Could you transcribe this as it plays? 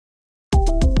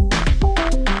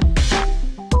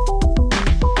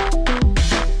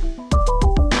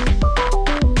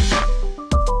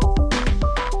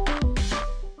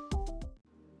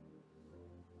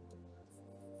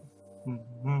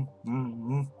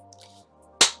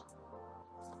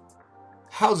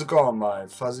How's it going, my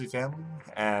fuzzy family?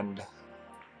 And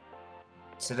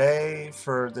today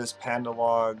for this Panda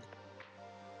log,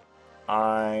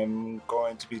 I'm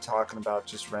going to be talking about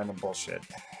just random bullshit.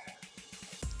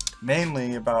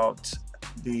 Mainly about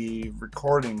the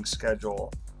recording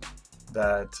schedule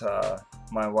that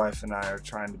my wife and I are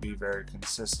trying to be very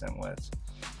consistent with.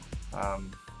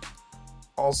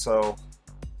 Also,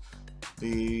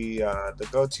 the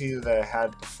goatee that I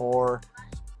had before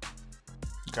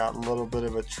got a little bit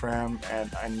of a trim, and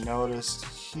I noticed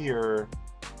here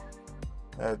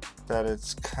that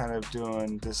it's kind of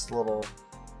doing this little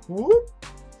whoop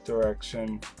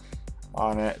direction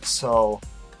on it. So,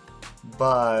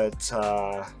 but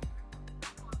I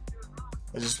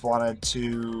just wanted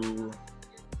to,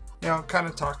 kind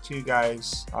of talk to you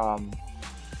guys.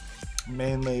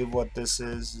 Mainly, what this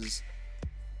is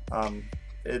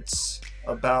it's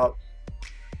about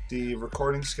the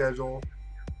recording schedule,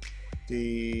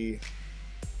 the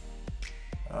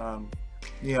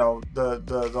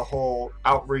the whole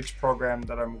outreach program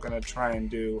that I'm gonna try and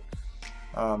do,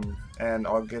 and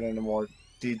I'll get into more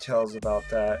details about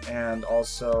that. And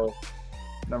also,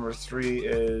 number 3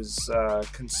 is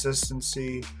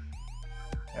consistency,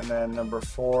 and then number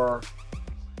 4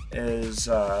 is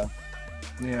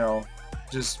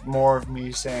just more of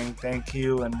me saying thank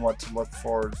you and what to look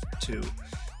forward to.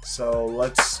 So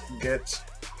let's get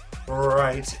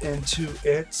right into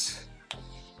it.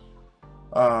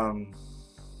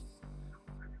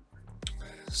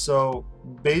 So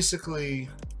basically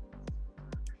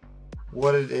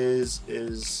what it is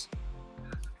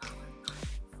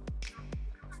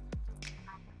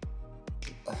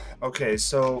okay,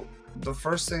 so the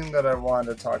first thing that I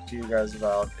wanted to talk to you guys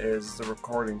about is the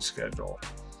recording schedule.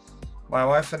 My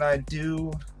wife and I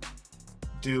do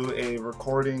a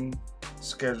recording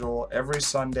schedule every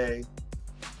Sunday.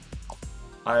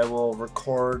 I will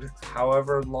record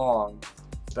however long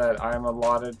that I'm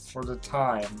allotted for the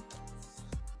time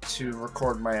to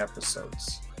record my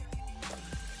episodes.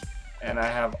 And I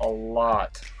have a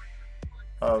lot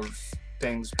of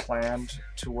things planned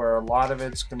to where a lot of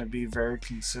it's going to be very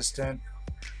consistent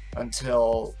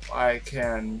until I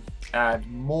can add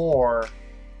more,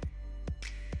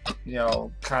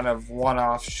 kind of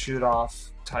one-off,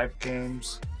 shoot-off type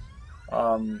games.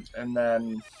 And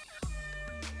then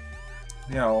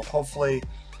hopefully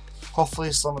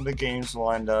some of the games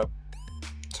will end up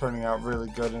turning out really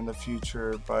good in the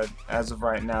future, but as of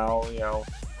right now,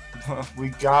 we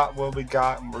got what we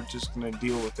got and we're just gonna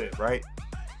deal with it, right?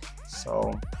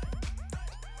 So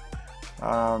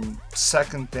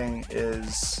second thing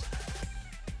is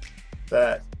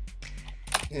that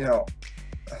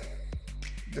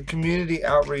the community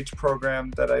outreach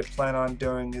program that I plan on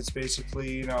doing is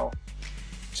basically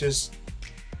just,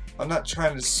 I'm not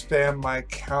trying to spam my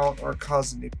account or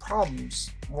cause any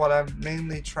problems. What I'm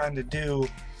mainly trying to do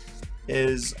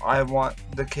is I want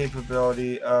the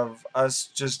capability of us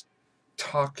just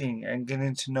talking and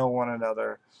getting to know one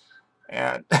another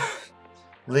and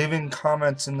leaving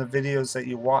comments in the videos that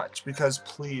you watch, because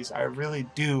please, I really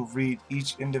do read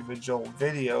each individual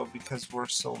video because we're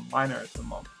so minor at the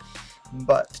moment.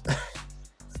 But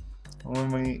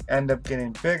when we end up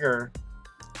getting bigger,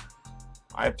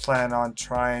 I plan on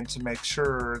trying to make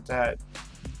sure that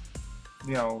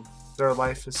their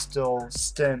life is still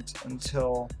stint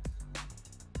until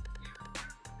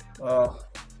got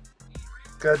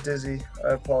dizzy, I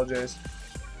apologize.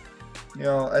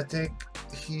 I think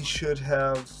he should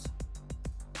have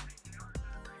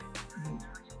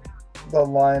the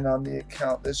line on the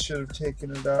account that should have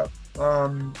taken it up.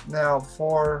 Now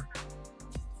for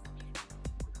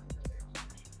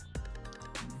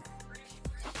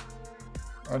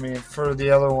the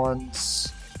other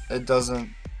ones, it doesn't,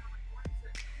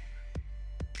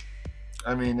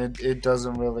 it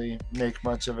doesn't really make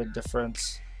much of a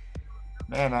difference.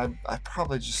 Man, I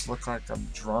probably just look like I'm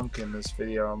drunk in this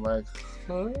video. I'm like,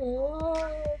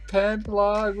 Panda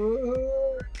log,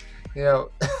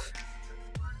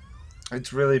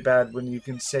 it's really bad when you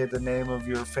can say the name of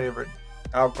your favorite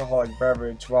alcoholic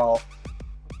beverage while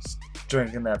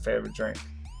drinking that favorite drink.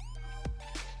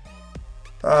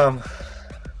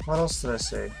 What else did I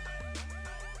say?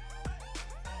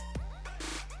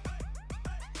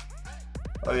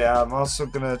 Oh yeah, I'm also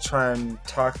gonna try and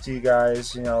talk to you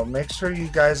guys. Make sure you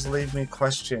guys leave me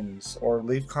questions or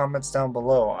leave comments down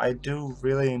below. I do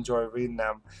really enjoy reading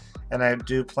them, and I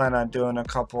do plan on doing a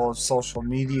couple of social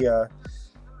media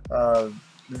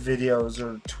videos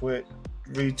or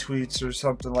retweets or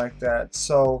something like that.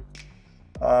 So,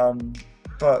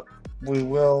 but we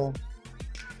will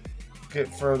get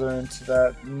further into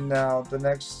that. Now, the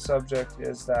next subject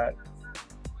is that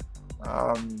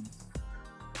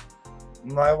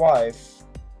my wife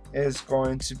is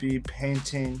going to be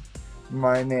painting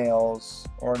my nails,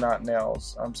 or not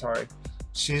nails, I'm sorry.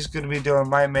 She's going to be doing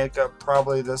my makeup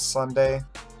probably this Sunday,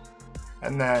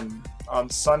 and then on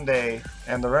Sunday,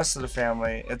 and the rest of the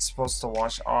family, it's supposed to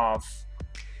wash off.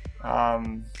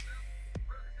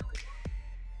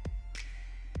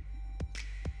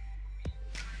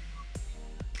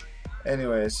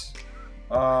 Anyways,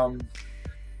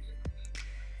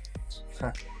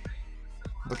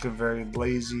 looking very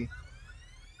lazy.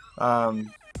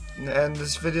 And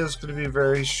this video is going to be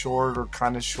very short, or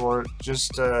kind of short,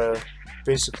 just to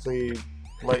basically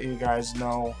let you guys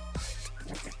know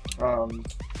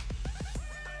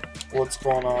what's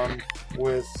going on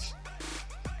with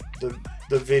the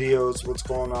videos, what's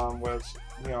going on with,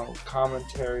 you know,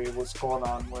 commentary, what's going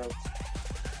on with,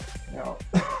 you know,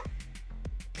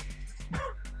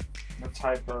 the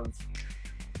type of,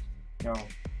 you know,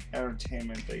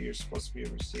 entertainment that you're supposed to be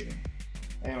receiving.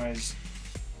 Anyways,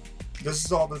 this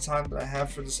is all the time that I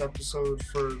have for this episode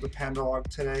for the Panda log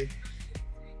today.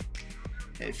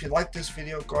 If you like this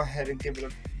video, go ahead and give it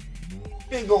a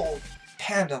big old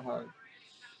panda hug.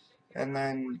 And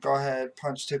then go ahead,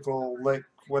 punch, tickle, lick,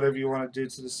 whatever you want to do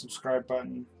to the subscribe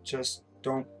button. Just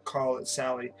don't call it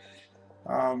Sally.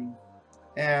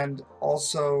 And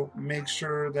also make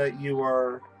sure that you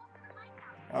are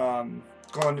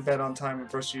going to bed on time and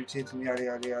brushing your teeth and yada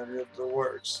yada yada, the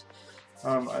works.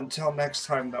 Until next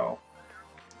time though,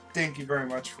 thank you very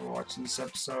much for watching this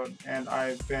episode, and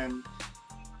I've been,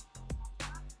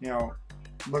 you know,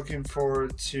 looking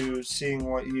forward to seeing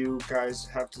what you guys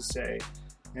have to say.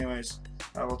 Anyways,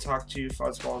 I will talk to you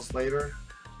fuzzballs later.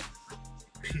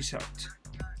 Peace out.